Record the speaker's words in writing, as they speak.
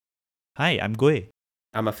Hi, I'm Gui,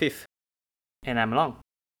 I'm a fifth. And I'm Long.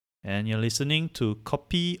 and you're listening to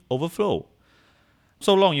Copy Overflow.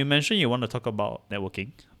 So Long, you mentioned you want to talk about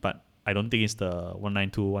networking, but I don't think it's the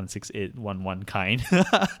 192.168.11 kind.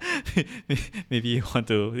 Maybe you want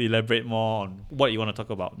to elaborate more on what you want to talk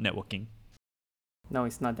about networking. No,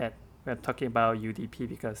 it's not that. We're talking about UDP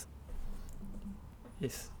because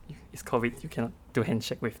it's COVID. You cannot do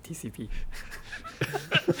handshake with TCP.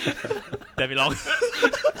 Damn it, Long.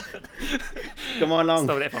 Come on, Long.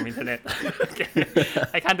 Stole that from internet. Okay.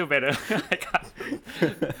 I can't do better. I can't.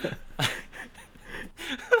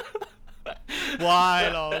 Why,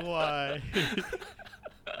 Long? Why?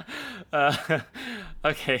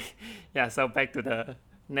 Okay. Yeah, so back to the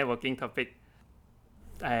networking topic.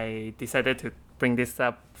 I decided to bring this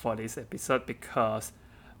up for this episode because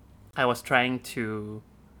I was trying to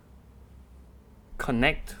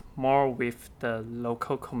connect more with the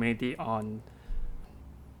local community on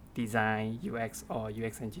design, UX, or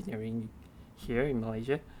UX engineering here in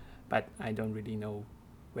Malaysia, but I don't really know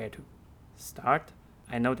where to start.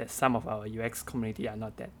 I know that some of our UX community are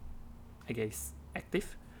not that, I guess,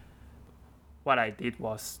 active. What I did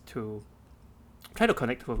was to try to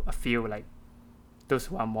connect with a few, like those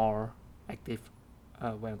who are more active,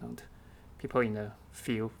 well-known people in the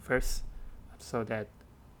field first, so that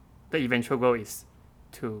the eventual goal is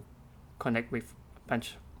to connect with a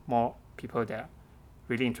bunch more people that are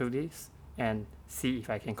really into this and see if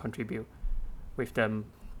I can contribute with them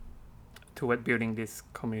toward building these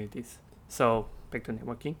communities. So back to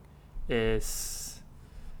networking is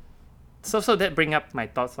so that bring up my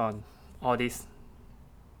thoughts on all this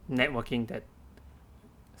networking that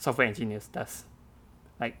software engineers does,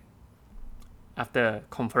 like after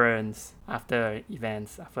conference, after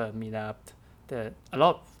events, after meetup. A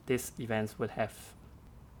lot of these events would have,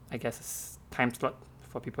 I guess, a time slot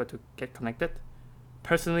for people to get connected.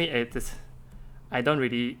 Personally, I don't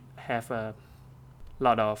really have a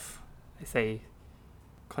lot of, I say,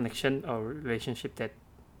 connection or relationship that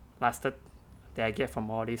lasted that I get from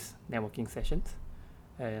all these networking sessions.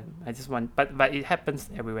 I just want, but it happens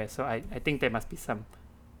everywhere. So I think there must be some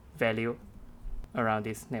value around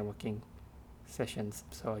these networking sessions.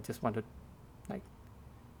 So I just want to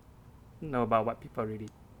know about what people really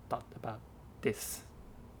thought about this.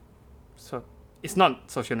 So it's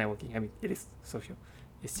not social networking. I mean, it is social.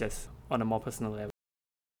 It's just on a more personal level.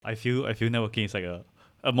 I feel networking is like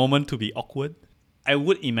a moment to be awkward. I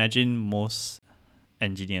would imagine most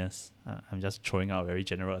engineers, I'm just throwing out a very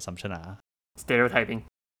general assumption. Stereotyping.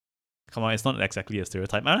 Come on, it's not exactly a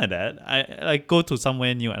stereotype. I'm like that. I go to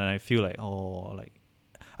somewhere new and I feel like,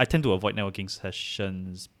 I tend to avoid networking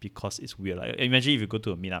sessions because it's weird. Like, imagine if you go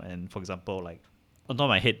to a meetup and, for example, like on top of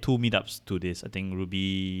my head, 2 meetups to this. I think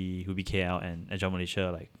Ruby KL and Agile Malaysia.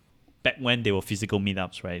 Like back when they were physical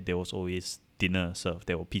meetups, right? There was always dinner served.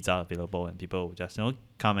 There were pizza available, and people would just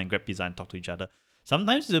come and grab pizza and talk to each other.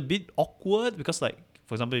 Sometimes it's a bit awkward because, like,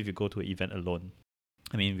 for example, if you go to an event alone,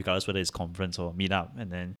 I mean, regardless whether it's conference or meetup,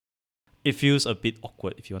 and then it feels a bit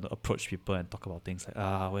awkward if you want to approach people and talk about things like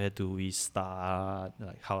where do we start,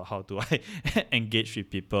 like how do I engage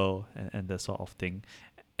with people and that sort of thing.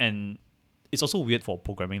 And it's also weird for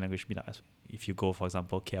programming language meetup. If you go, for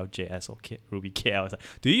example, KLJS or Ruby KL, it's like,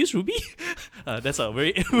 do you use Ruby? That's a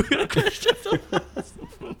very weird question.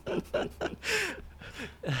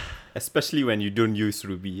 Especially when you don't use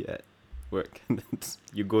Ruby at work.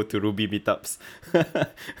 You go to Ruby meetups.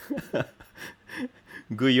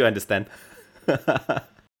 Good, you understand.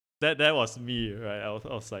 That was me, right? I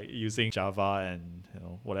was like using Java and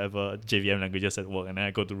whatever JVM languages at work, and then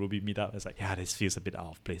I go to Ruby meetup. It's like, yeah, this feels a bit out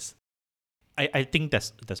of place. I think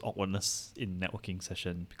there's awkwardness in networking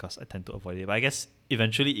session because I tend to avoid it. But I guess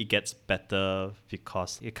eventually it gets better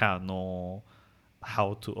because you kind of know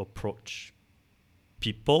how to approach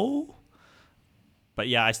people. But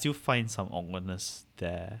yeah, I still find some awkwardness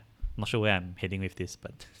there. I'm not sure where I'm heading with this,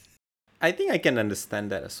 but I think I can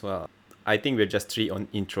understand that as well. I think we're just 3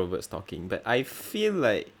 introverts talking, but I feel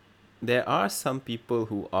like there are some people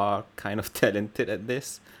who are kind of talented at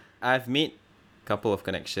this. I've made a couple of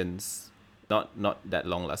connections, not that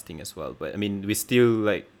long lasting as well, but I mean, we still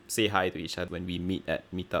like say hi to each other when we meet at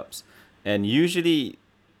meetups. And usually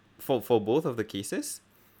for both of the cases,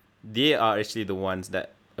 they are actually the ones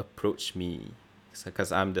that approach me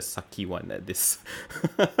because I'm the sucky one at this.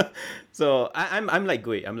 So I'm like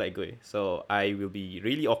Gui. So I will be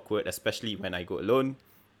really awkward, especially when I go alone.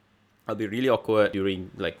 I'll be really awkward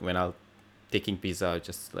during like when I'll taking pizza, I'll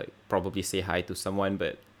just like probably say hi to someone,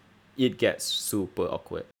 but it gets super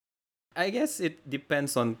awkward. I guess it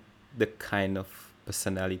depends on the kind of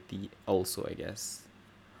personality also, I guess.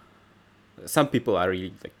 Some people are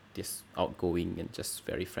really like just outgoing and just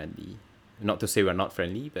very friendly. Not to say we're not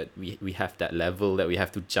friendly, but we have that level that we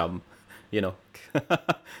have to jump, you know.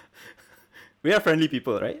 We are friendly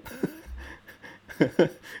people, right?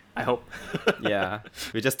 I hope. Yeah,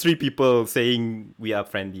 we're just three people saying we are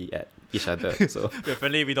friendly at each other. So We're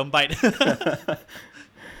friendly, we don't bite. I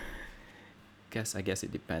guess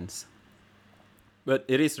it depends. But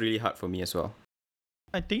it is really hard for me as well.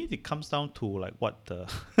 I think it comes down to like what the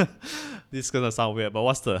this is gonna sound weird, but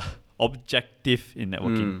what's the objective in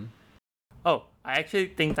networking? Oh, I actually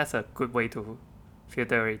think that's a good way to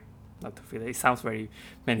filter it. Not to filter it sounds very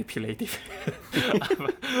manipulative.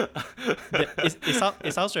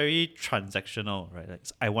 It sounds very transactional, right? Like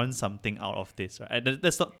I want something out of this, right? And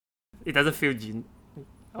that's not It doesn't feel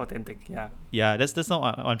authentic, yeah. yeah, that's not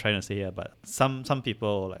what I'm trying to say here. But some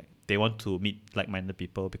people like they want to meet like-minded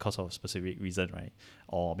people because of a specific reason, right?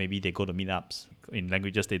 Or maybe they go to meetups in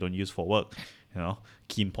languages they don't use for work,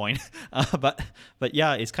 keen point. But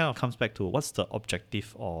yeah, it kind of comes back to what's the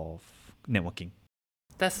objective of networking.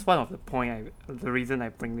 That's one of the reason I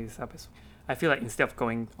bring this up is I feel like instead of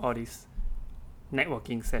going all these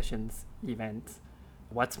networking sessions, events,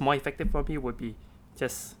 what's more effective for me would be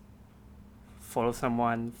just follow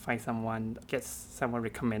someone, find someone, get someone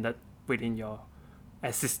recommended within your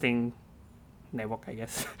existing network, I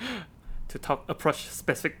guess, to approach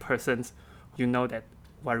specific persons you know that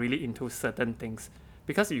are really into certain things,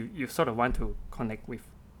 because you sort of want to connect with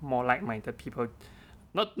more like-minded people.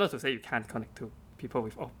 Not to say you can't connect to people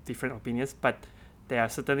with different opinions, but there are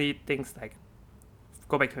certainly things like,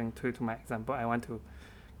 go back to my example, I want to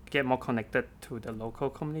get more connected to the local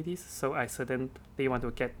communities, so I certainly want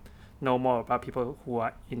to know more about people who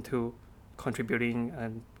are into contributing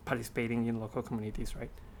and participating in local communities, right?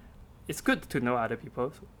 It's good to know other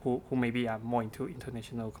people who maybe are more into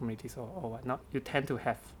international communities or whatnot. You tend to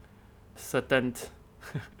have certain,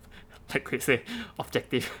 like we say,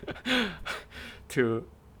 objective to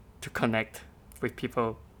connect with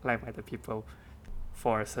people, like-minded people,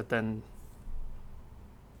 for a certain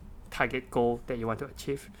target goal that you want to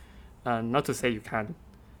achieve. Not to say you can't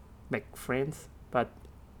make friends, but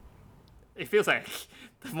it feels like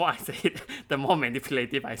the more I say it, the more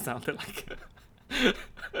manipulative I sounded like.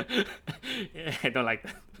 Yeah, I don't like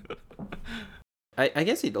that. I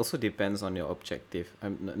guess it also depends on your objective.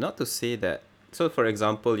 Not to say that. So, for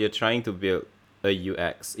example, you're trying to build a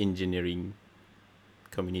UX engineering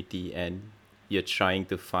community and you're trying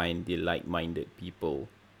to find the like-minded people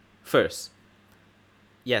first.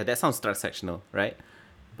 Yeah, that sounds transactional, right?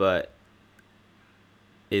 But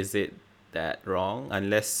is it that wrong?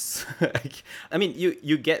 Unless I mean,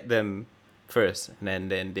 you get them first, and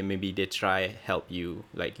then they try help you,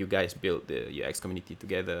 like you guys build the UX community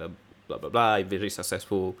together, blah blah blah, very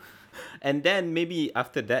successful, and then maybe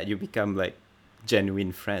after that you become like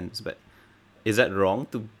genuine friends. But is that wrong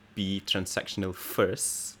to be transactional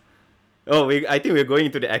first? Oh, I think we're going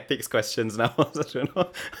into the ethics questions now. I don't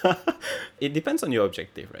know. It depends on your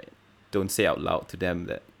objective, right? Don't say out loud to them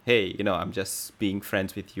that, hey, I'm just being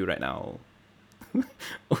friends with you right now,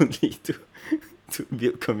 only to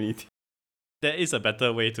build community. There is a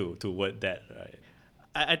better way to word that, right?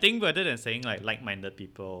 I think rather than saying like-minded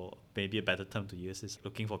people, maybe a better term to use is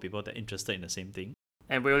looking for people that are interested in the same thing.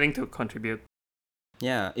 And willing to contribute.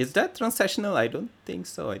 Yeah, is that transactional? I don't think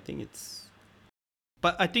so. I think it's...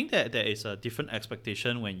 But I think that there is a different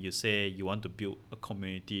expectation when you say you want to build a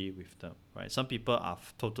community with them, right? Some people are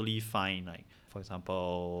totally fine, like, for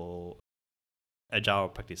example, agile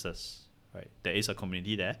practices, right? There is a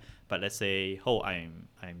community there, but let's say,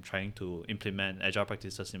 I'm trying to implement agile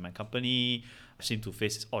practices in my company. I seem to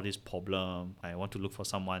face all this problem. I want to look for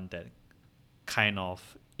someone that kind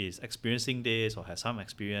of is experiencing this or has some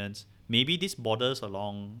experience. Maybe this borders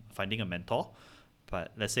along finding a mentor.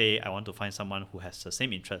 But let's say I want to find someone who has the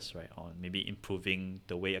same interest, right, on maybe improving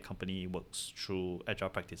the way a company works through agile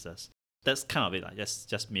practices. That's kind of it. Like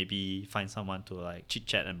just maybe find someone to like chit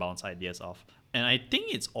chat and bounce ideas off. And I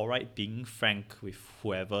think it's alright being frank with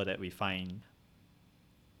whoever that we find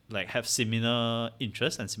like have similar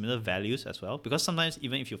interests and similar values as well. Because sometimes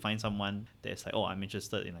even if you find someone that's like, I'm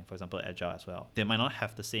interested in, like, for example, agile as well, they might not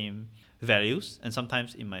have the same values, and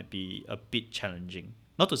sometimes it might be a bit challenging.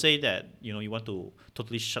 Not to say that you want to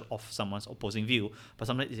totally shut off someone's opposing view, but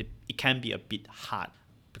sometimes it can be a bit hard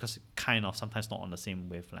because it kind of sometimes not on the same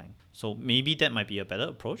wavelength. So maybe that might be a better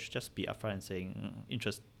approach. Just be upfront and saying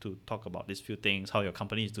interest to talk about these few things, how your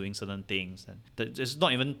company is doing certain things, and it's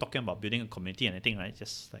not even talking about building a community or anything, right?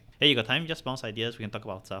 Just like, hey, you got time? Just bounce ideas. We can talk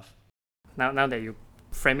about stuff. Now that you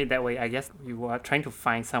frame it that way, I guess you are trying to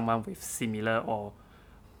find someone with similar or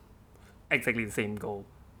exactly the same goal.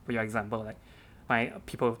 For your example, like, my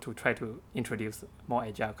people to try to introduce more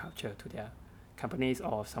agile culture to their companies,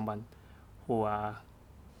 or someone who are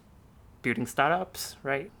building startups,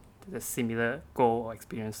 right? The similar goal or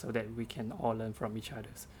experience, so that we can all learn from each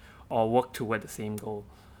other's or work toward the same goal.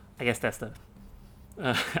 I guess that's the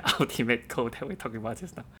ultimate goal that we're talking about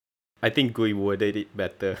just now. I think Gui worded it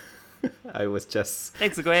better. I was just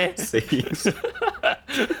Thanks, Gui. saying.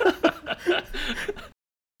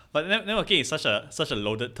 But networking is such a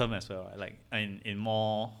loaded term as well, right? Like in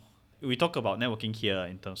more, we talk about networking here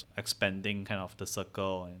in terms of expanding kind of the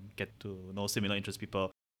circle and get to know similar interest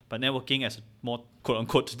people. But networking as a more quote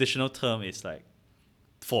unquote traditional term is like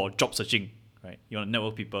for job searching, right? You want to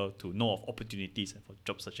network people to know of opportunities and for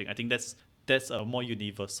job searching. I think that's a more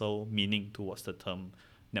universal meaning towards the term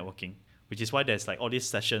networking, which is why there's like all these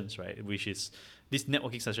sessions, right? Which is these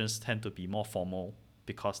networking sessions tend to be more formal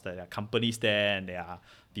because there are companies there and there are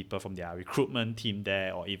people from their recruitment team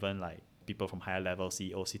there, or even like people from higher level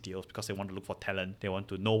CEOs, CTOs, because they want to look for talent. They want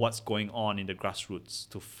to know what's going on in the grassroots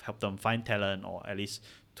to help them find talent, or at least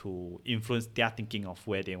to influence their thinking of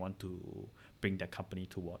where they want to bring their company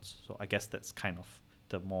towards. So I guess that's kind of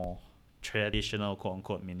the more traditional quote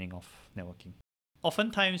unquote meaning of networking.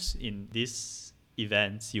 Oftentimes in these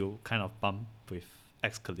events, you kind of bump with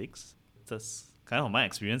ex-colleagues. That's kind of my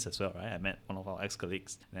experience as well, right? I met one of our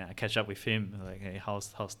ex-colleagues and I catch up with him, like, hey,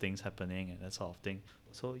 how's things happening and that sort of thing.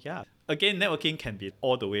 So yeah, again, networking can be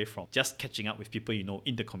all the way from just catching up with people you know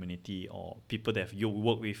in the community or people that you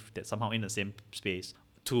work with that somehow in the same space,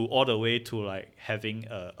 to all the way to like having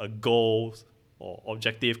a goal or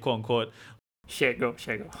objective, quote unquote. Shared goal.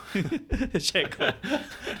 Shared goal.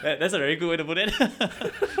 That's a very good way to put it.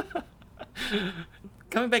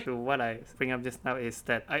 Coming back to what I bring up just now is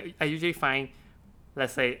that I usually find,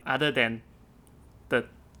 let's say, other than the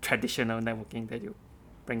traditional networking that you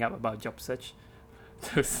bring up about job search,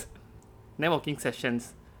 those networking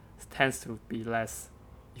sessions tends to be less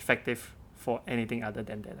effective for anything other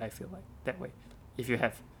than that. I feel like that way. If you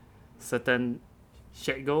have certain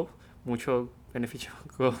shared goal, mutual beneficial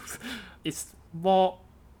goals, it's more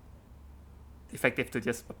effective to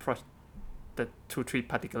just approach the 2-3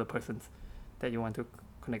 particular persons that you want to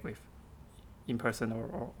connect with in person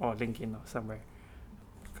or LinkedIn or somewhere,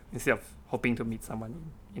 instead of hoping to meet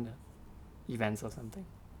someone in events or something.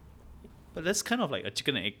 But that's kind of like a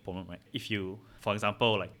chicken and egg problem, right? If you, for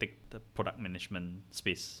example, like take the product management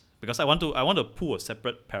space, because I want to pull a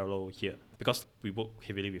separate parallel here, because we work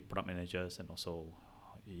heavily with product managers, and also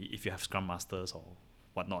if you have scrum masters or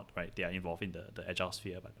whatnot, right, they are involved in the agile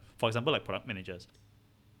sphere. But for example, like product managers,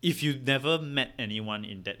 if you never met anyone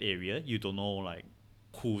in that area, you don't know like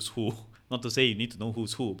who's who. Not to say you need to know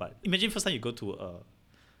who's who, but imagine first time you go to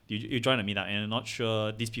you join a meetup and you're not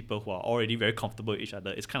sure these people who are already very comfortable with each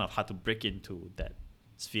other. It's kind of hard to break into that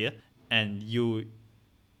sphere. And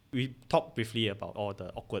we talked briefly about all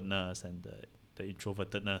the awkwardness and the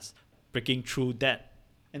introvertedness, breaking through that,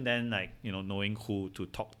 and then like, you know, knowing who to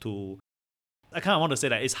talk to. I kind of want to say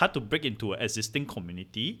that it's hard to break into an existing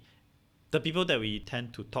community. The people that we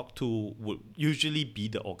tend to talk to would usually be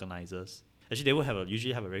the organizers. Actually, they will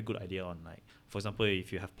usually have a very good idea on, like, for example,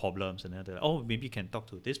 if you have problems and then they're like, oh, maybe you can talk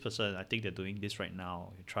to this person. I think they're doing this right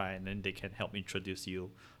now. You try, and then they can help introduce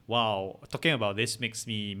you. Wow, talking about this makes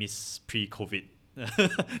me miss pre-COVID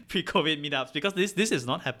meetups, because this is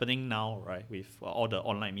not happening now, right? With all the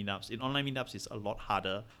online meetups. In online meetups, it's a lot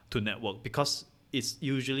harder to network because it's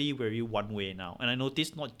usually very one way now. And I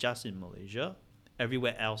noticed not just in Malaysia,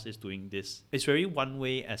 everywhere else is doing this. It's very one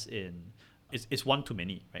way, as in it's one to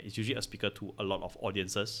many, right? It's usually a speaker to a lot of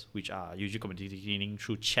audiences, which are usually communicating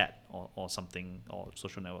through chat or something, or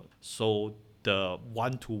social network. So the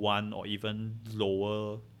one-to-one or even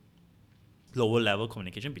lower level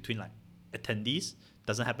communication between like attendees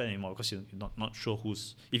doesn't happen anymore, because you're not sure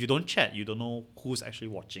who's, if you don't chat, you don't know who's actually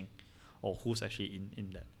watching or who's actually in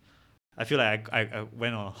that. I feel like I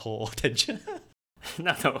went on a whole tangent.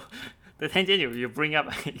 No. The tangent you bring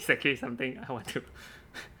up is actually something I want to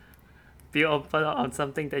be open on,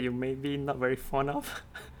 something that you may be not very fond of.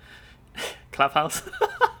 Clubhouse.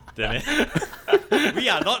 Damn it. We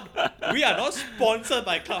are not sponsored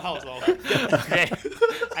by Clubhouse. Okay,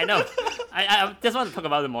 I know. I just want to talk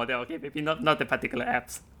about the model, okay? Maybe not the particular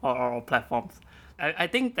apps or platforms. I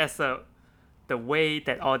think that's the way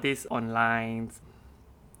that all these online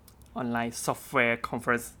software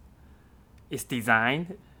conference is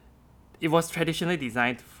designed. It was traditionally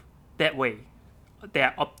designed that way. They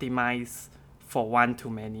are optimized for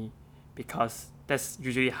one-to-many, because that's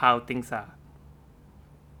usually how things are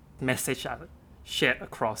message are shared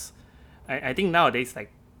across. I think nowadays,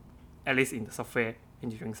 like, at least in the software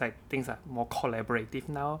engineering side, things are more collaborative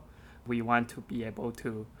now, We want to be able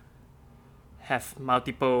to have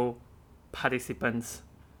multiple participants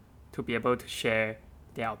to be able to share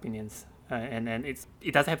their opinions. And it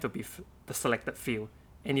doesn't have to be the selected few.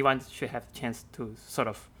 Anyone should have a chance to sort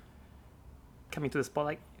of come into the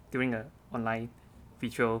spotlight during an online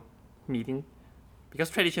virtual meeting. Because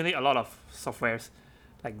traditionally, a lot of softwares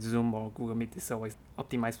like Zoom or Google Meet is always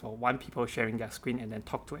optimized for one people sharing their screen and then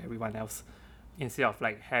talk to everyone else, instead of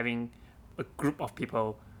like having a group of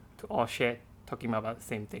people to all share talking about the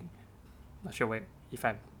same thing. Not sure if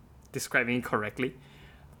I'm describing it correctly,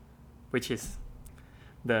 which is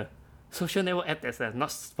the social network app that's not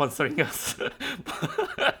sponsoring us.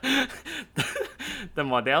 The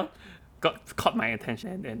model caught my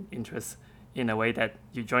attention and interest in a way that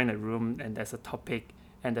you join a room and there's a topic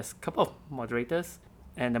and there's a couple of moderators,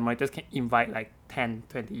 and the moderators can invite like 10,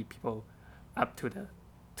 20 people up to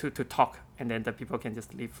to talk, and then the people can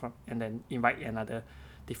just leave from and then invite another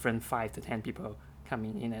different 5 to 10 people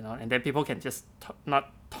coming in and on, and then people can just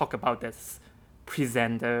not talk about this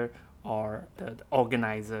presenter or the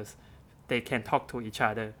organizers. They can talk to each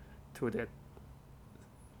other, to the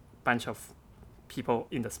bunch of people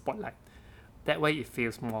in the spotlight. That way it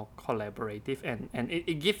feels more collaborative, and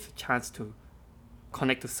it gives a chance to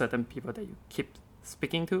connect to certain people that you keep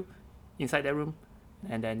speaking to inside that room,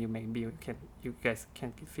 and then you guys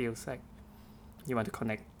can feel like you want to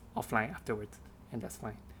connect offline afterwards, and that's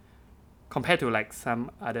fine. Compared to like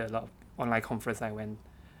some other lot of online conference I went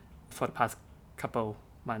for the past couple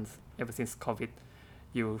months, ever since COVID,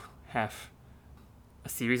 you have a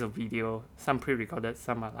series of video, some pre-recorded,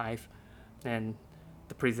 some are live, and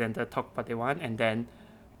the presenter talk what they want, and then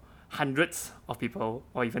hundreds of people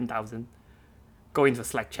or even thousands go into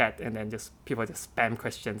Slack chat, and then people just spam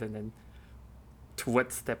questions and then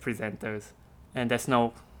towards the presenters, and there's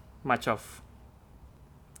no much of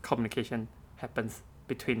communication happens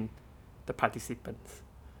between the participants.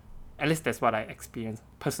 At least that's what I experienced,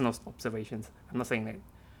 personal observations. I'm not saying that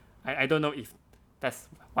I don't know if that's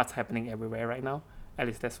what's happening everywhere right now. At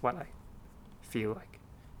least that's what I feel like.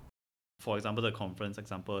 For example, the conference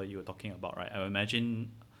example you were talking about, right? I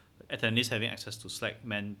imagine attendees having access to Slack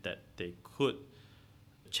meant that they could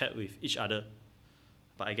chat with each other,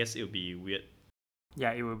 but I guess it would be weird.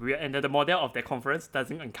 Yeah, it would be weird, and the model of the conference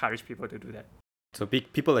doesn't encourage people to do that. So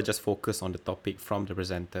people are just focused on the topic from the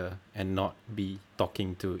presenter and not be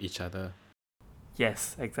talking to each other.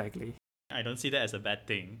 Yes, exactly. I don't see that as a bad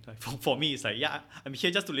thing. Like for me, it's like, yeah, I'm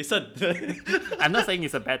here just to listen. I'm not saying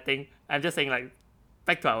it's a bad thing. I'm just saying, like,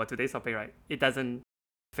 back to our today's topic, right? It doesn't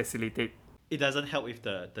facilitate. It doesn't help with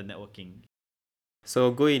the networking.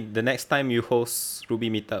 So Gui, the next time you host Ruby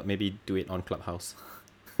Meetup, maybe do it on Clubhouse.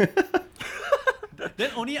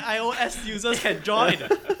 Then only iOS users can join.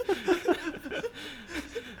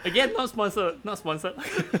 Again, not sponsored.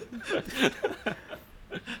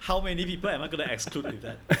 How many people am I going to exclude with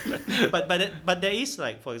that? but there is,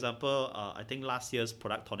 like, for example, I think last year's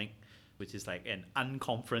Product Tonic, which is like an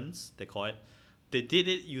unconference, they call it. They did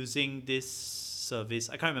it using this service.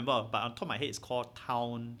 I can't remember, but on top of my head, it's called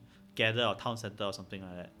Town Gather or Town Center or something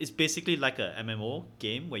like that. It's basically like a MMO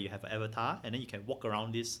game where you have an avatar, and then you can walk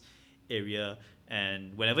around this area,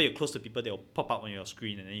 and whenever you're close to people, they'll pop up on your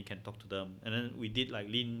screen, and then you can talk to them. And then we did like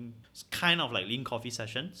lean coffee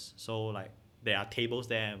sessions. So like there are tables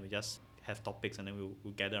there, and we just have topics, and then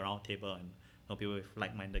we'll gather around table, and people with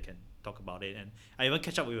like-minded can talk about it. And I even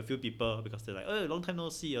catch up with a few people because they're like, oh, long time no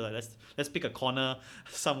see, or like let's pick a corner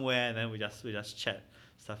somewhere, and then we just chat,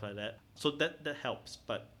 stuff like that. So that helps.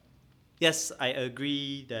 But yes, I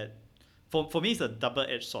agree that for me it's a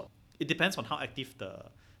double-edged sword. It depends on how active the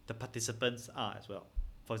participants are as well.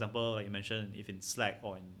 For example, like you mentioned, if in Slack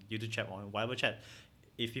or in YouTube chat or in whatever chat,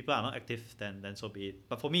 if people are not active, then so be it.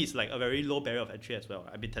 But for me, it's like a very low barrier of entry as well.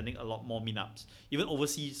 I've been attending a lot more meetups, even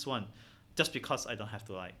overseas one, just because I don't have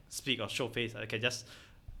to like speak or show face. I can just,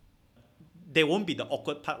 there won't be the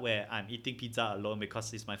awkward part where I'm eating pizza alone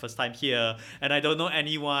because it's my first time here and I don't know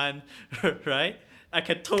anyone, right? I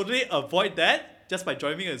can totally avoid that just by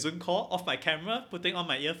joining a Zoom call, off my camera, putting on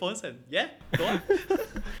my earphones, and yeah, go on.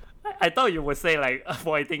 I thought you would say like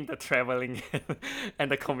avoiding the traveling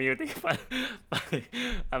and the commuting, but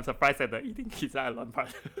I'm surprised at the eating pizza alone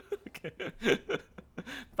part. Okay.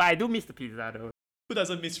 But I do miss the pizza though. Who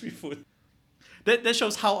doesn't miss free food? That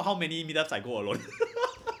shows how many meetups I go alone.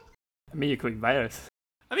 I mean, you could invite us.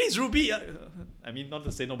 I mean, it's Ruby. I mean, not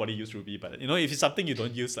to say nobody use Ruby, but if it's something you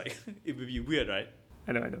don't use, like it would be weird, right?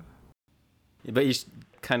 I know. But it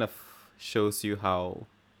kind of shows you how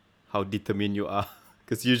determined you are.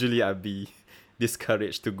 Because usually I'd be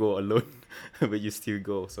discouraged to go alone, but you still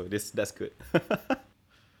go. So that's good.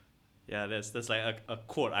 Yeah, there's like a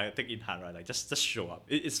quote I take in heart, right? Like just show up.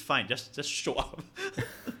 It's fine. Just show up.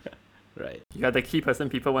 Right. You are the key person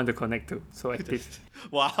people want to connect to. So active.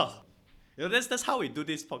 Wow. That's how we do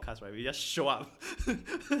this podcast, right? We just show up.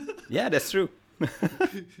 Yeah, that's true.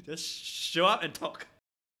 Just show up and talk.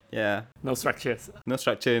 Yeah. No structures. No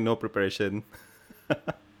structure, no preparation.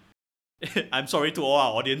 I'm sorry to all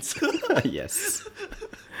our audience. Yes.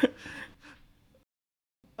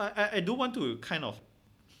 I do want to kind of,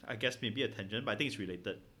 I guess maybe a tangent, but I think it's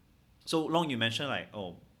related. So Long, you mentioned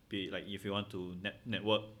be like if you want to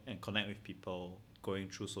network and connect with people, going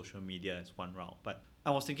through social media is one route. But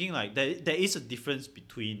I was thinking like there is a difference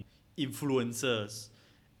between influencers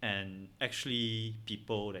and actually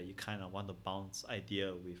people that you kind of want to bounce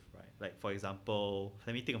idea with, right? Like for example,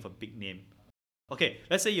 let me think of a big name. Okay,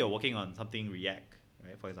 let's say you're working on something React,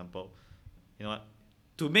 right? For example, you know what?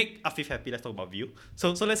 To make Afif happy, let's talk about Vue.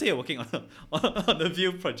 So let's say you're working on on the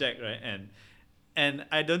Vue project, right? And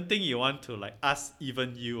I don't think you want to like ask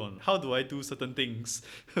even you on how do I do certain things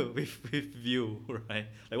with Vue, right?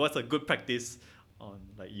 Like what's a good practice on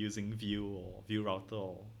like using Vue or Vue router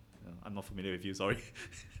or I'm not familiar with Vue, sorry.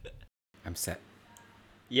 I'm sad.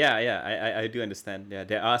 Yeah, I do understand. Yeah,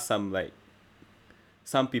 there are some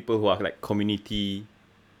people who are like community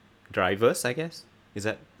drivers, I guess. Is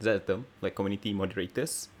that a term? Like community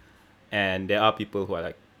moderators. And there are people who are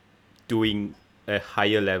like doing a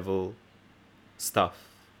higher level stuff,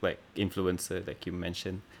 like influencer, like you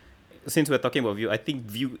mentioned. Since we're talking about Vue, I think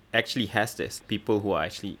Vue actually has this. People who are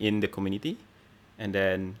actually in the community. And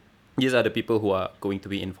then these are the people who are going to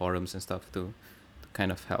be in forums and stuff to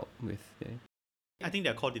kind of help with. Yeah. I think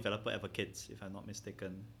they're called developer advocates, if I'm not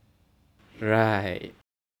mistaken. Right.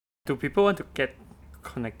 Do people want to get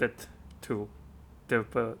connected to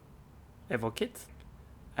developer advocates?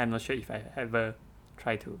 I'm not sure if I ever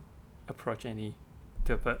try to approach any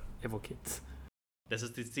developer advocates. There's a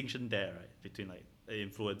distinction there, right? Between like an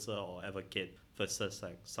influencer or advocate versus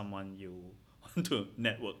like someone you want to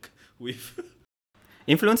network with.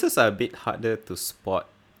 Influencers are a bit harder to spot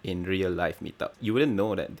in real life meetup. You wouldn't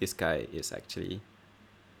know that this guy is actually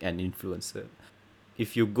an influencer.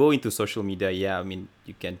 If you go into social media, yeah, I mean,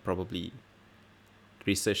 you can probably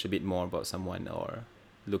research a bit more about someone or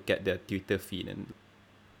look at their Twitter feed and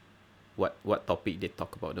what topic they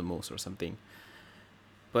talk about the most or something.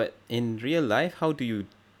 But in real life, how do you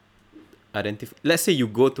identify? Let's say you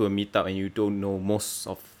go to a meetup and you don't know most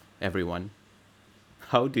of everyone.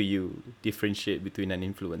 How do you differentiate between an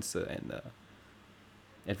influencer and an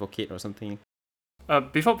advocate or something?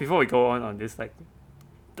 Before we go on this, like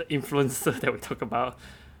the influencer that we talk about,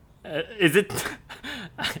 is it?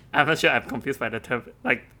 I'm not sure. I'm confused by the term.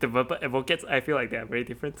 Like developer advocates, I feel like they are very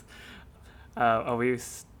different. Are we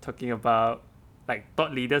talking about like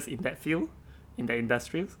thought leaders in that field, in the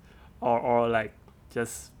industries, or like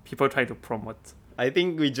just people trying to promote? I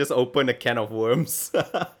think we just opened a can of worms.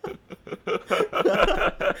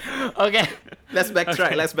 Okay, let's backtrack.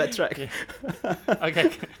 Okay. Let's backtrack.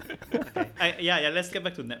 Okay. Yeah. Let's get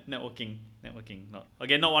back to networking. Not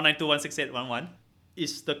 192.168.11.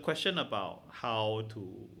 Is the question about how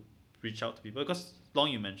to reach out to people? Because Long,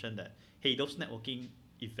 you mentioned that hey, those networking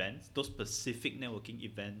events, those specific networking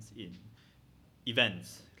events in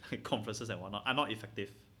events like conferences and whatnot, are not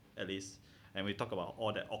effective, at least. And we talk about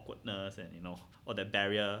all that awkwardness and all that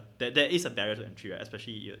barrier. There is a barrier to entry, right?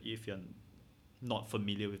 Especially if you're not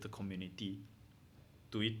familiar with the community.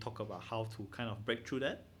 Do we talk about how to kind of break through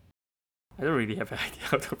that? I don't really have an idea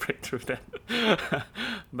how to break through that.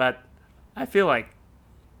 But I feel like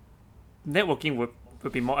networking would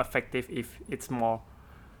be more effective if it's more,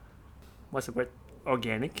 what's the word,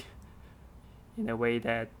 organic, in a way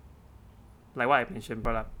that, like what I mentioned,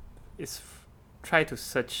 brought up, is try to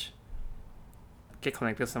get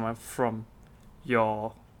connected to someone from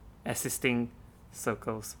your existing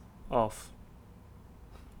circles of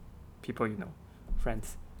people you know,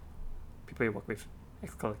 friends, people you work with,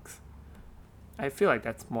 ex-colleagues. I feel like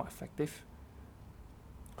that's more effective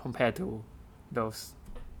compared to those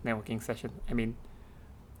networking sessions. I mean,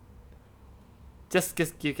 just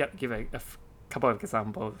give a couple of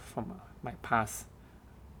examples from my past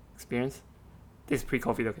experience. This is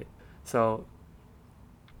pre-COVID, okay. So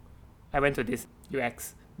I went to this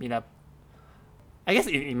UX meetup. I guess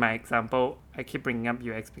in my example, I keep bringing up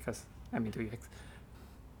UX because I'm into UX.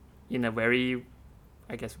 In a very,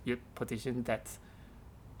 I guess, weird position that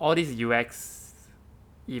all these UX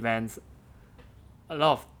events, a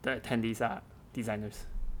lot of the attendees are designers.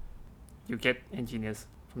 You get engineers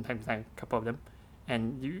from time to time, a couple of them.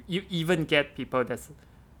 And you even get people that's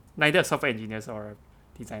neither software engineers or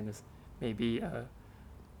designers. Maybe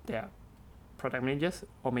they are product managers,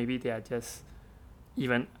 or maybe they are just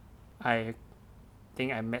even. I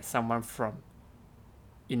think I met someone from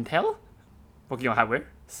Intel working on hardware,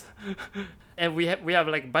 and we have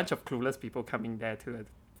like a bunch of clueless people coming there to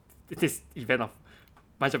this event of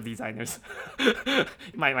bunch of designers,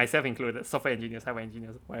 myself included, software engineers, hardware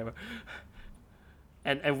engineers, whatever.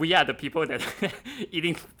 And we are the people that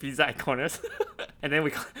eating pizza at corners, and then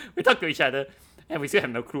we talk to each other, and we still have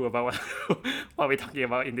no clue about what we're talking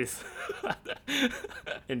about in this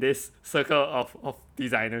in this circle of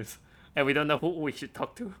designers, and we don't know who we should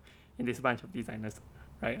talk to in this bunch of designers,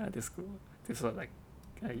 right? This was like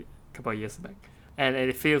a couple of years back, and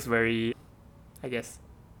it feels very, I guess,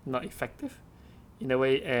 not effective in a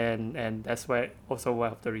way, and that's why also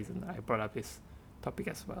one of the reasons I brought up this topic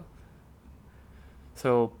as well.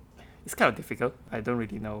 So it's kind of difficult. I don't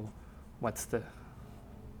really know what's the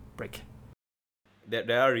break.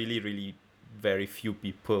 There are really very few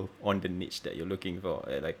people on the niche that you're looking for.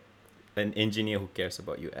 Like an engineer who cares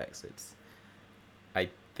about UX, I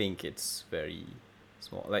think it's very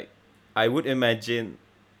small. Like I would imagine,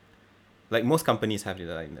 like most companies have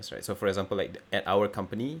designers, right? So for example, like at our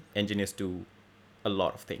company, engineers do a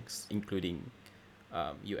lot of things, including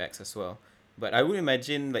UX as well. But I would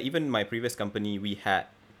imagine, like even my previous company, we had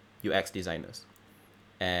UX designers.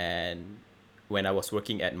 And when I was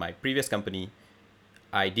working at my previous company,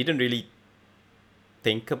 I didn't really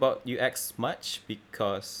think about UX much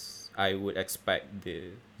because I would expect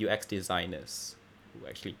the UX designers who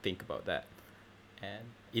actually think about that. And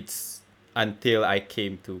it's until I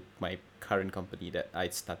came to my current company that I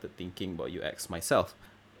started thinking about UX myself.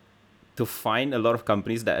 To find a lot of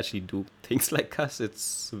companies that actually do things like us,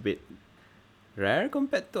 it's a bit rare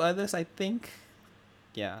compared to others, I think.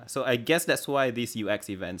 Yeah, so I guess that's why these UX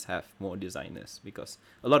events have more designers, because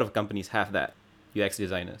a lot of companies have that UX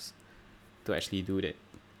designers to actually do it.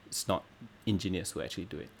 It's not engineers who actually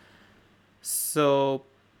do it. So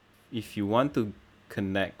if you want to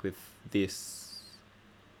connect with this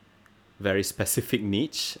very specific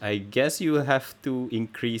niche, I guess you have to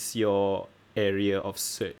increase your area of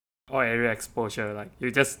search. Or area exposure, like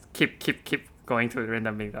you just keep going to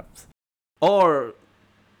random meetups. Or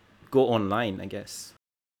go online, I guess.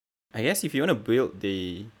 I guess if you want to build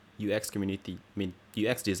the UX community, I mean,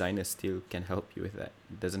 UX designers still can help you with that.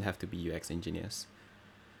 It doesn't have to be UX engineers.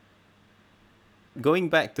 Going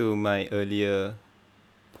back to my earlier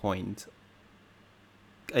point,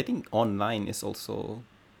 I think online is also,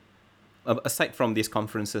 aside from these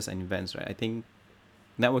conferences and events, right? I think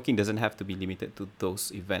networking doesn't have to be limited to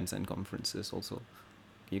those events and conferences also.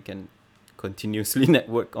 You can continuously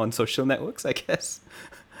network on social networks, I guess.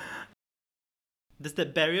 There's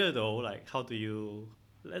that barrier though, like how do you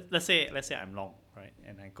let's say I'm Long, right?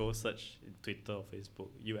 And I go search in Twitter or Facebook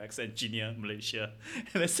UX engineer Malaysia.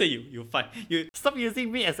 And let's say you find you Stop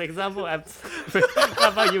using me as an example. How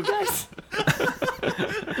about you guys?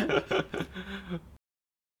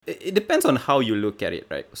 It depends on how you look at it,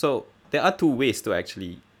 right? So there are two ways to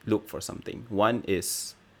actually look for something. One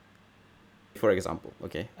is, for example,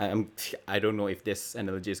 okay, I don't know if this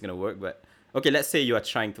analogy is gonna work, but okay, let's say you are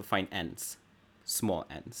trying to find ants, small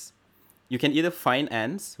ants. You can either find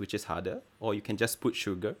ants, which is harder, or you can just put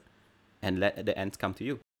sugar and let the ants come to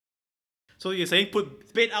you. So you're saying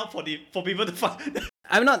put bait out for people to find.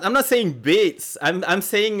 I'm not saying baits. I'm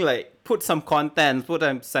saying like put some content,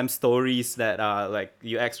 put some stories that are like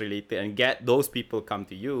UX related, and get those people come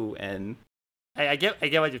to you. And I get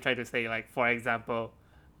what you're trying to say. Like for example,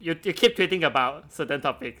 you keep tweeting about certain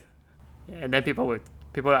topic, and then people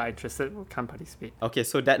are interested will come participate. Okay,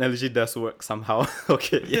 so that analogy does work somehow.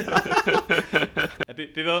 Okay, yeah.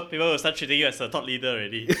 people will start treating you as a thought leader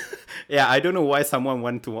already. Yeah, I don't know why someone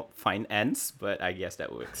want to find ants, but I guess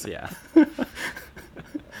that works. Yeah.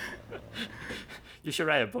 You should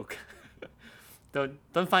write a book.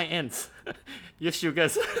 Don't find ants. Use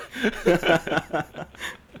sugars.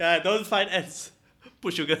 Yeah, don't find ants.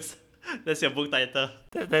 Put sugars. That's your book title.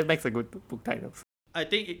 That makes a good book title. I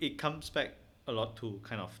think it comes back a lot to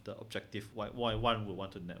kind of the objective why one would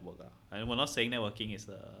want to network. And we're not saying networking is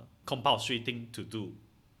a compulsory thing to do,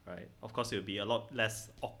 right? Of course, it will be a lot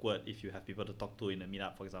less awkward if you have people to talk to in a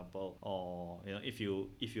meetup, for example, or if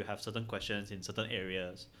you have certain questions in certain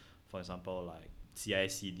areas, for example, like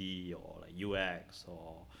CI/CD or like UX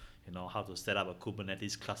or how to set up a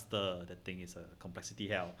Kubernetes cluster. That thing is a complexity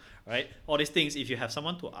hell, right? All these things, if you have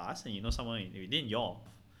someone to ask and someone within your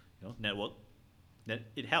network, then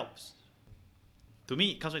it helps. To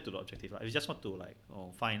me, it comes back to the objective. If you just want to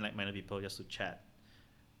find like-minded people just to chat,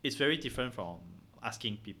 it's very different from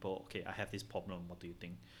asking people, okay, I have this problem, what do you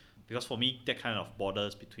think? Because for me, that kind of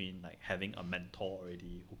borders between like having a mentor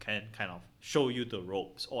already who can kind of show you the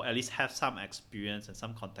ropes, or at least have some experience and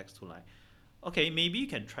some context to like, okay, maybe you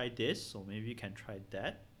can try this, or maybe you can try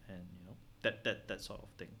that, and that sort of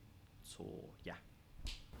thing. So yeah.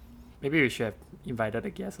 Maybe we should have invited a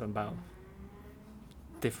guest about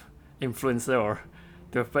influencer or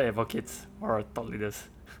developer advocates or thought leaders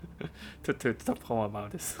to talk more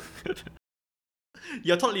about this.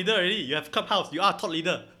 You're thought leader already. You have Clubhouse. You are a thought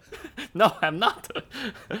leader. No, I'm not.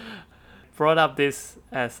 Brought up this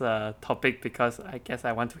as a topic because I guess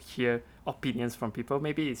I want to hear opinions from people.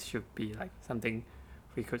 Maybe it should be like something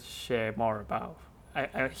we could share more about.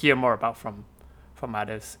 I hear more about from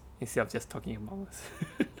others instead of just talking among us.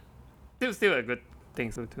 Still a good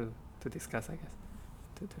thing to discuss, I guess,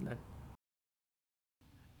 to learn.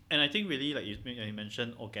 And I think really, like you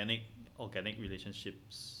mentioned, organic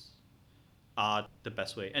relationships are the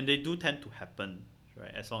best way, and they do tend to happen,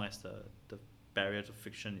 right? As long as the barrier to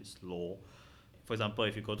friction is low. For example,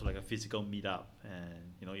 if you go to like a physical meetup,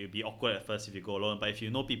 and it'll be awkward at first if you go alone, but if you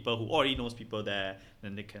know people who already knows people there,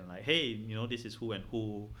 then they can like, hey, this is who and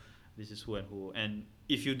who, and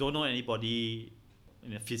if you don't know anybody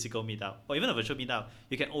in a physical meetup or even a virtual meetup,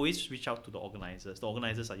 you can always reach out to the organizers. The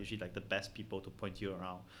organizers are usually like the best people to point you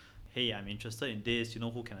around. Hey, I'm interested in this,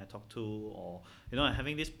 who can I talk to? Or I'm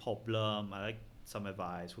having this problem, I like some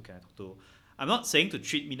advice, who can I talk to? I'm not saying to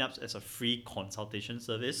treat meetups as a free consultation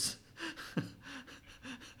service.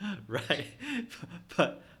 Right?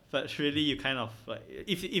 But really, you kind of like,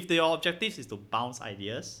 if your objective is to bounce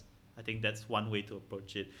ideas, I think that's one way to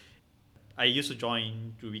approach it. I used to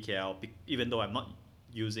join RubyKL, even though I'm not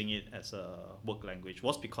using it as a work language,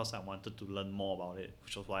 was because I wanted to learn more about it,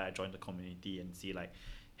 which was why I joined the community and see like,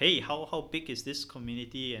 hey, how big is this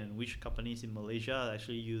community, and which companies in Malaysia are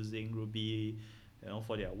actually using Ruby,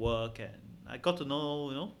 for their work. And I got to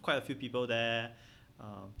know, quite a few people there.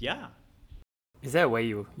 Yeah. Is there a way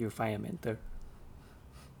you find a mentor?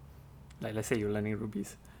 Like, let's say you're learning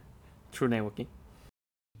Ruby's through networking.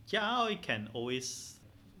 Yeah, you can always,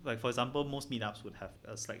 like for example, most meetups would have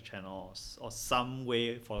a Slack channel or some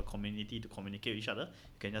way for a community to communicate with each other.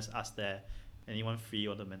 You can just ask there, anyone free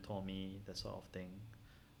or to mentor me, that sort of thing.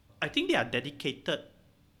 I think there are dedicated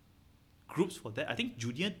groups for that. I think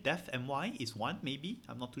Junior Dev MY is one, maybe.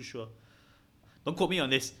 I'm not too sure. Don't quote me on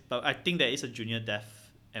this, but I think there is a Junior Dev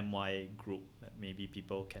MY group that maybe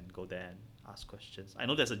people can go there and ask questions. I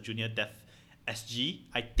know there's a Junior Dev SG.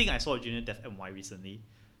 I think I saw a Junior Dev MY recently.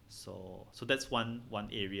 So that's one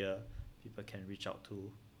area people can reach out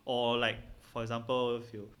to. Or like, for example,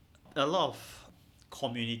 a lot of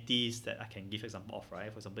communities that I can give example of,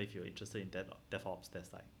 right? For example, if you're interested in DevOps,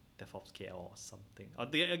 there's like DevOps KL or something.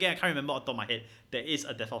 Again, I can't remember on top of my head. There is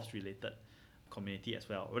a DevOps related community as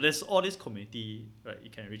well. But there's all this community, right? You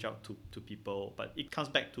can reach out to people, but it comes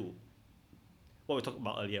back to what we talked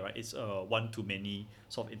about earlier, right? It's a one-to-many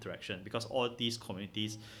sort of interaction, because all these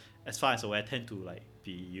communities, as far as I'm aware, tend to like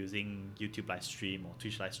be using YouTube live stream or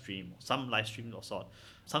Twitch live stream or some live stream or sort.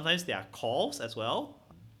 Sometimes there are calls as well.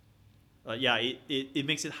 It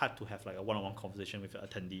makes it hard to have like a one-on-one conversation with an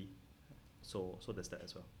attendee. So there's that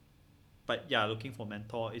as well. But yeah, looking for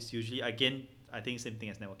mentor is usually, again, I think same thing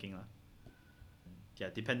as networking. Yeah,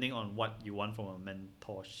 depending on what you want from a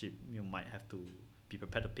mentorship, you might have to be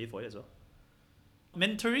prepared to pay for it as well.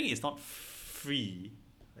 Mentoring is not free,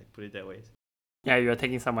 like put it that way. Yeah, you're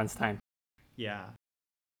taking someone's time. Yeah.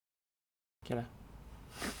 Okay lah.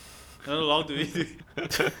 How long do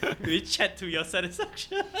we chat to your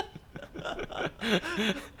satisfaction?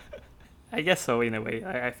 I guess so, in a way.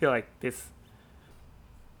 I feel like this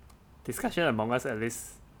discussion among us, at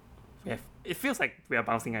least, it feels like we are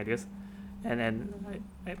bouncing ideas, and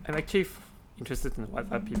I'm actually interested in what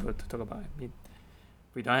other people to talk about. I mean,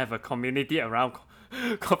 we don't have a community around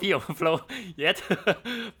Coffee Overflow yet,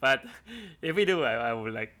 but if we do, I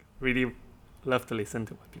would like really love to listen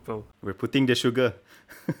to what people. We're putting the sugar.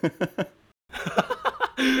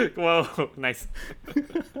 Whoa, nice.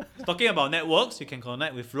 Talking about networks, you can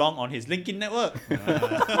connect with Long on his LinkedIn network.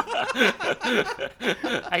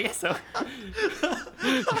 I guess so.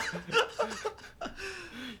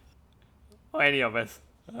 Or any of us.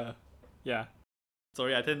 Yeah.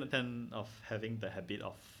 Sorry, I tend of having the habit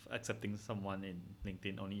of accepting someone in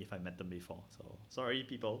LinkedIn only if I met them before. So sorry,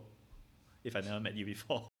 people, if I never met you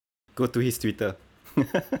before. Go to his Twitter.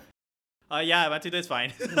 Yeah, my Twitter is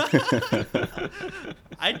fine.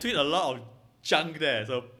 I tweet a lot of junk there,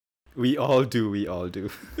 so We all do.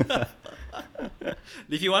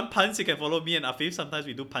 if you want puns, you can follow me and Afif. Sometimes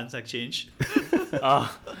we do puns exchange.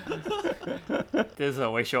 This is a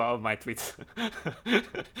way show out of my tweets.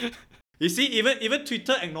 You see, even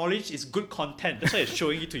Twitter acknowledged it's good content. That's why it's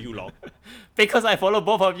showing it to you, Long. Because I follow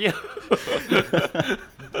both of you.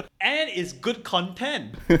 And it's good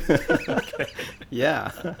content.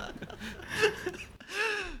 Yeah.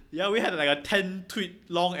 Yeah, we had like a 10 tweet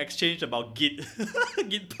long exchange about Git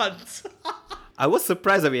Git puns. I was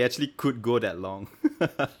surprised that we actually could go that long.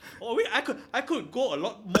 Oh wait, I could go a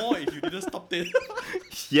lot more if you didn't stop it.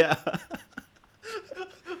 Yeah.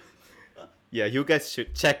 Yeah, you guys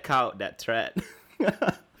should check out that thread.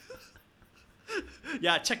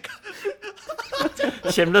 Yeah, check.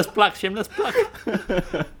 Shameless plug.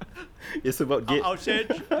 It's about Git. I'll share.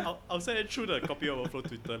 I'll send it through the Copy Overflow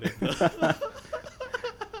Twitter later.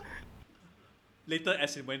 Later,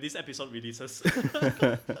 as in when this episode releases.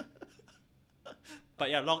 But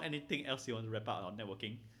yeah, Long, anything else you want to wrap up on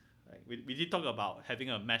networking? Like, we did talk about having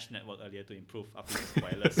a mesh network earlier to improve Afif's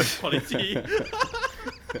wireless quality.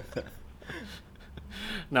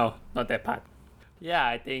 No, not that part. Yeah,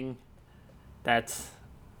 I think that's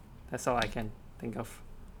all I can think of.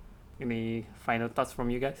 Any final thoughts from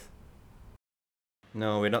you guys?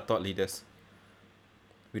 No, we're not thought leaders.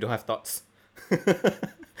 We don't have thoughts.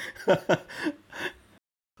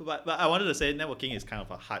 But I wanted to say networking is kind of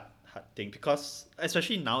a hard thing, because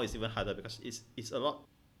especially now it's even harder, because it's a lot.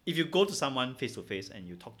 If you go to someone face to face and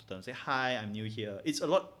you talk to them, say hi, I'm new here, it's a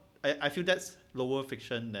lot. I feel that's lower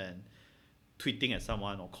friction than tweeting at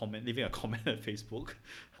someone or leaving a comment on Facebook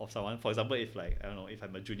of someone. For example, if like, I don't know, if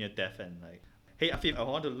I'm a junior dev and like, hey Afif, I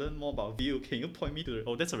want to learn more about Vue, can you point me to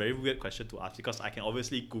that's a very weird question to ask, because I can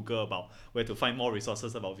obviously Google about where to find more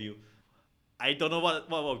resources about Vue. I don't know what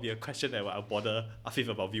would be a question that I'll bother Afif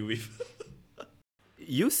about Vue with.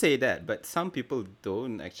 You say that, but some people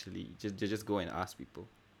don't actually. They just go and ask people.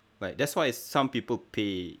 Like, that's why some people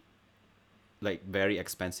pay like very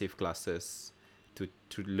expensive classes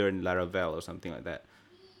to learn Laravel or something like that.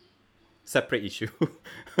 Separate issue.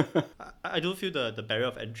 I do feel the barrier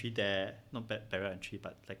of entry there, not barrier of entry,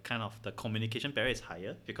 but like kind of the communication barrier is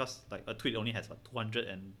higher, because like a tweet only has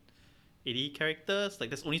 280 characters. Like,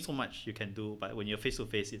 there's only so much you can do, but when you're face to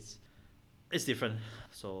face, it's different.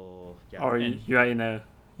 So yeah. Or you are in a,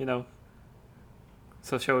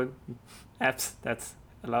 social apps that's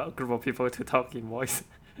allow a group of people to talk in voice.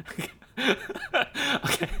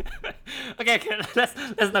 Okay, let's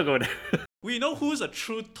not go there. We know who's a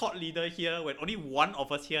true thought leader here when only one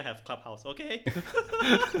of us here have Clubhouse, okay?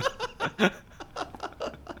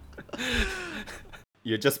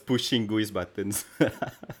 You're just pushing GUI's buttons.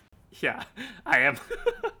 Yeah, I am.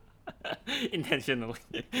 Intentionally.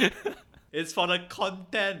 It's for the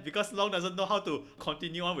content, because Long doesn't know how to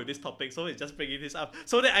continue on with this topic, so it's just bringing this up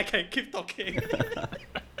so that I can keep talking.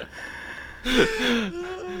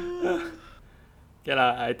 Okay,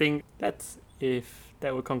 I think that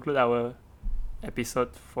will conclude our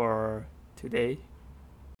episode for today.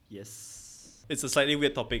 Yes. It's a slightly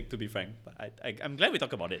weird topic, to be frank, but I'm glad we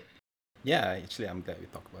talked about it. Yeah, actually, I'm glad we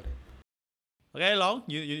talked about it. Okay, Long,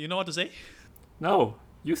 you know what to say? No,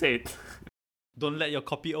 you say it. Don't let your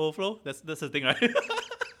copy overflow. That's the thing, right?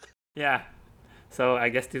 Yeah. So I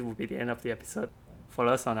guess this will be the end of the episode.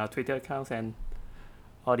 Follow us on our Twitter accounts and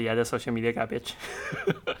all the other social media garbage.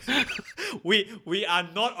 We are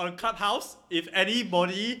not on Clubhouse. If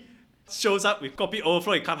anybody shows up with copy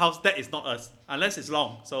overflow in Clubhouse, that is not us, unless it's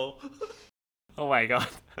Long. So Oh my god.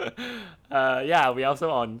 Yeah, we're also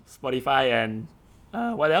on Spotify and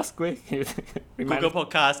what else, Gui? Google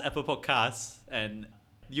Podcasts, Apple Podcasts, and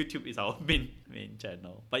YouTube is our main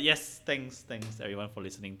channel. But yes, thanks everyone for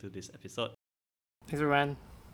listening to this episode. Thanks everyone.